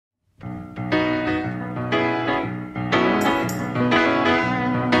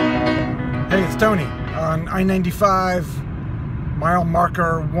Tony on I-95, mile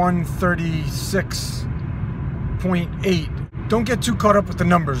marker 136.8. Don't get too caught up with the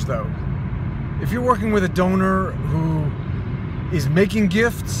numbers though. If you're working with a donor who is making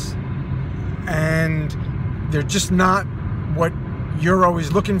gifts and they're just not what you're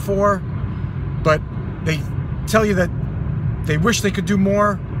always looking for, but they tell you that they wish they could do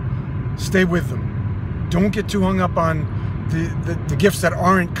more, stay with them. Don't get too hung up on the gifts that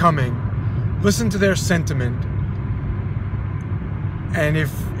aren't coming. Listen to their sentiment, and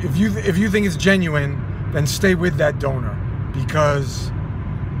if you think it's genuine, then stay with that donor, because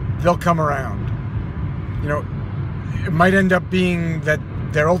they'll come around. You know, it might end up being that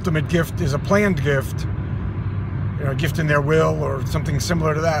their ultimate gift is a planned gift, you know, a gift in their will or something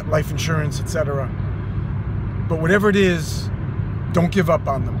similar to that, life insurance, etc. But whatever it is, don't give up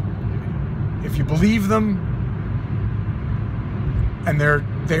on them. If you believe them and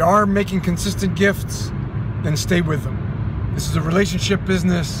they are making consistent gifts, then stay with them. This is a relationship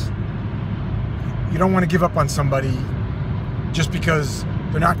business. You don't want to give up on somebody just because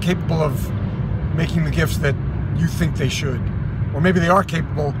they're not capable of making the gifts that you think they should. Or maybe they are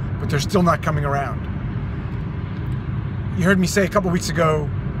capable, but they're still not coming around. You heard me say a couple weeks ago,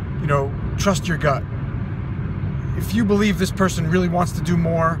 you know, trust your gut. If you believe this person really wants to do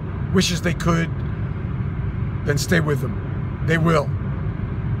more, wishes they could, then stay with them. They will.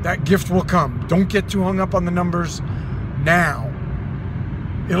 That gift will come. Don't get too hung up on the numbers now.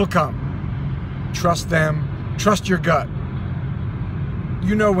 It'll come. Trust them. Trust your gut.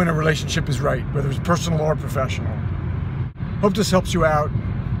 You know when a relationship is right, whether it's personal or professional. Hope this helps you out.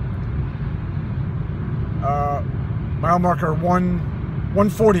 Mile marker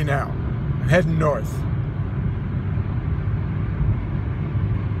 140 now. I'm heading north.